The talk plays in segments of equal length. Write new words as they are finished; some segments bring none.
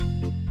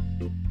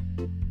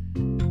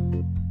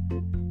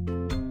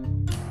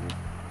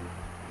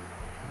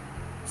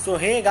So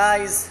hey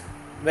guys,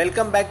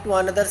 welcome back to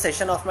another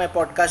session of my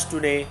podcast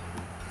today.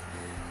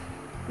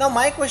 Now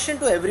my question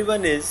to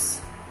everyone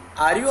is,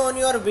 are you on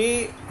your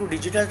way to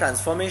digital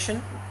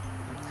transformation?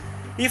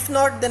 If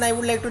not, then I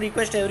would like to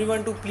request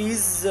everyone to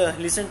please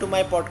listen to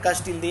my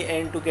podcast till the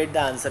end to get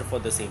the answer for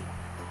the same.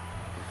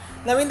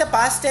 Now in the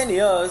past 10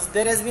 years,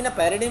 there has been a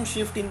paradigm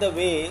shift in the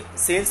way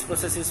sales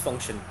processes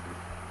function.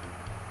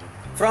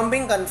 From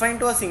being confined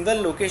to a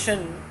single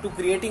location to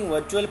creating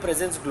virtual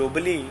presence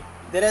globally,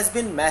 there has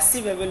been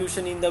massive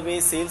evolution in the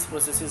way sales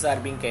processes are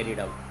being carried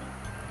out.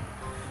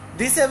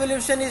 This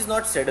evolution is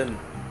not sudden.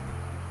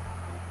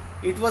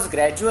 It was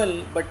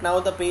gradual, but now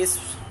the pace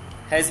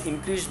has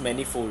increased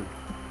manifold.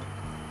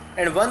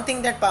 And one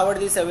thing that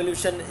powered this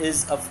evolution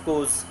is, of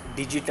course,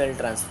 digital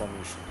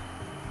transformation.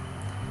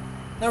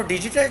 Now,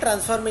 digital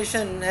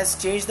transformation has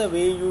changed the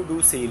way you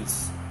do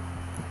sales.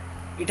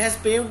 It has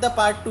paved the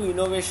path to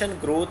innovation,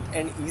 growth,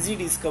 and easy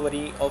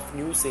discovery of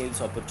new sales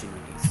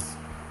opportunities.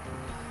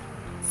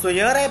 So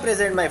here I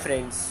present, my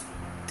friends,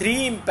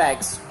 3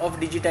 impacts of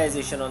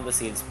digitization on the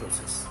sales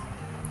process.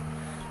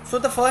 So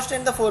the first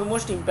and the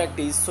foremost impact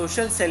is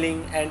social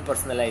selling and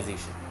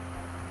personalization.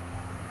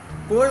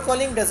 Cold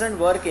calling doesn't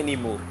work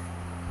anymore.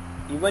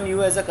 Even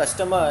you as a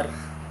customer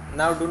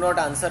now do not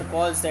answer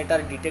calls that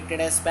are detected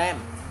as spam.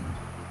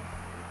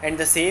 And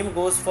the same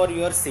goes for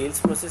your sales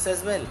process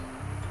as well.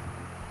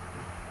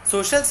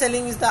 Social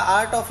selling is the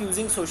art of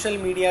using social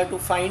media to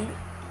find,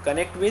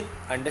 connect with,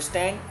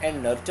 understand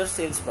and nurture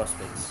sales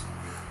prospects.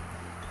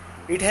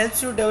 It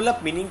helps you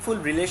develop meaningful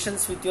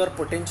relations with your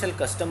potential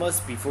customers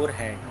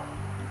beforehand.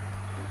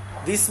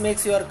 This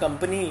makes your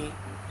company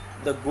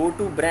the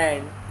go-to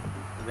brand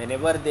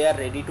whenever they are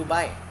ready to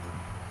buy.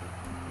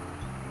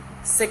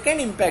 Second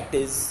impact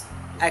is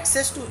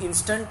access to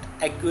instant,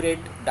 accurate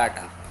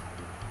data.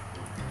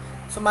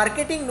 So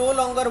marketing no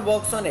longer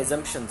works on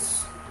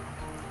assumptions.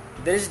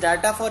 There is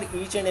data for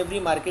each and every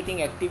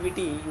marketing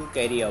activity you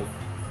carry out.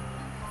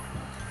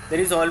 There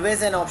is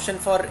always an option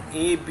for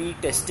A/B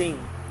testing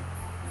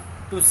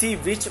to see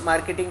which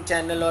marketing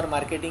channel or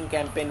marketing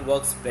campaign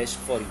works best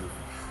for you.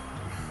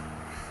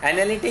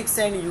 Analytics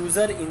and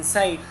user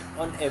insight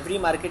on every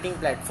marketing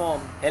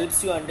platform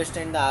helps you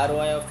understand the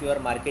ROI of your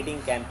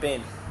marketing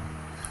campaign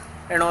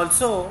and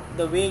also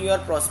the way your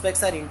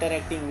prospects are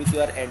interacting with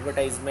your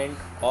advertisement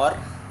or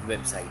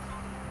website.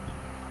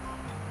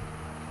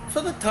 So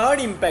the third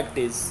impact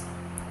is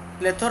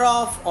plethora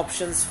of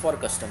options for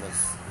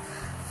customers.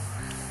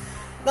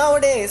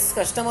 Nowadays,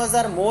 customers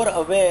are more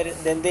aware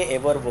than they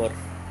ever were.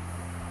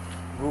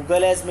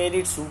 Google has made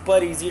it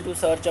super easy to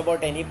search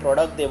about any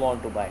product they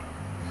want to buy.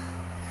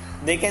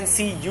 They can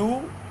see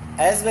you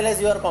as well as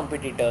your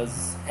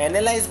competitors,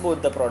 analyze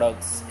both the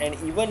products and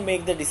even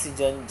make the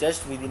decision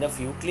just within a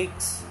few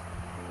clicks.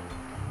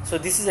 So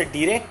this is a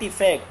direct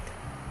effect,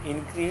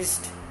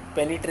 increased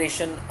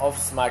penetration of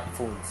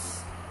smartphones.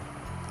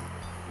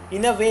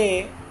 In a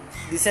way,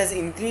 this has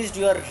increased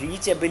your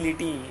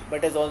reachability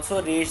but has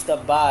also raised the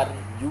bar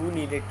you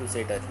needed to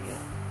set earlier.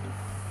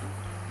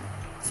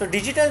 So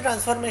digital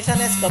transformation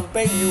has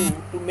compelled you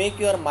to make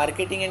your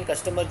marketing and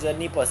customer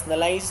journey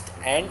personalized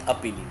and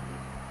appealing.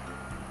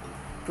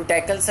 To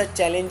tackle such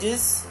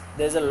challenges,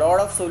 there is a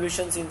lot of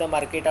solutions in the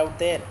market out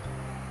there.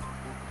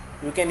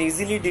 You can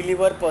easily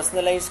deliver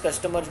personalized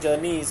customer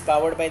journeys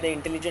powered by the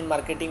intelligent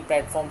marketing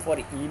platform for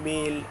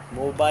email,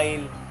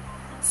 mobile,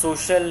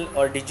 social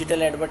or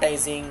digital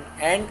advertising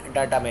and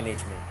data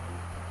management.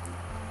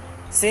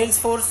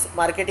 Salesforce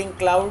Marketing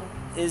Cloud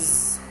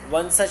is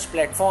one such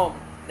platform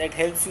that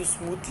helps you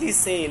smoothly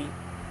sell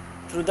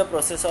through the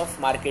process of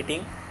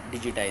marketing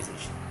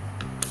digitization.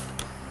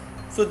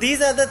 So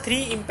these are the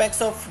 3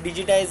 impacts of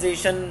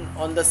digitization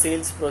on the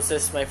sales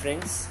process, my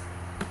friends.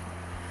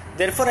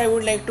 Therefore, I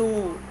would like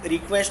to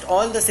request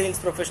all the sales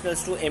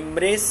professionals to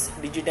embrace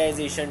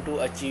digitization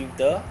to achieve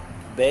the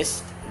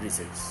best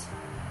results.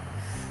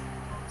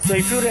 So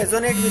if you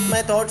resonate with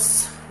my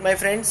thoughts, my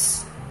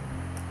friends,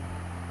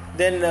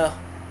 then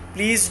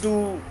please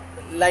do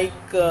like,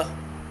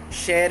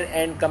 share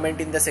and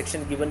comment in the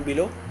section given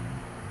below.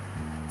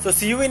 So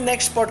see you in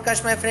next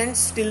podcast, my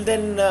friends. Till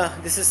then,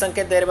 this is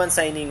Sanket Dairban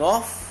signing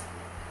off.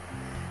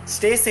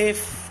 Stay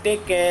safe,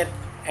 take care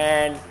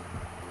and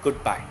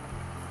goodbye.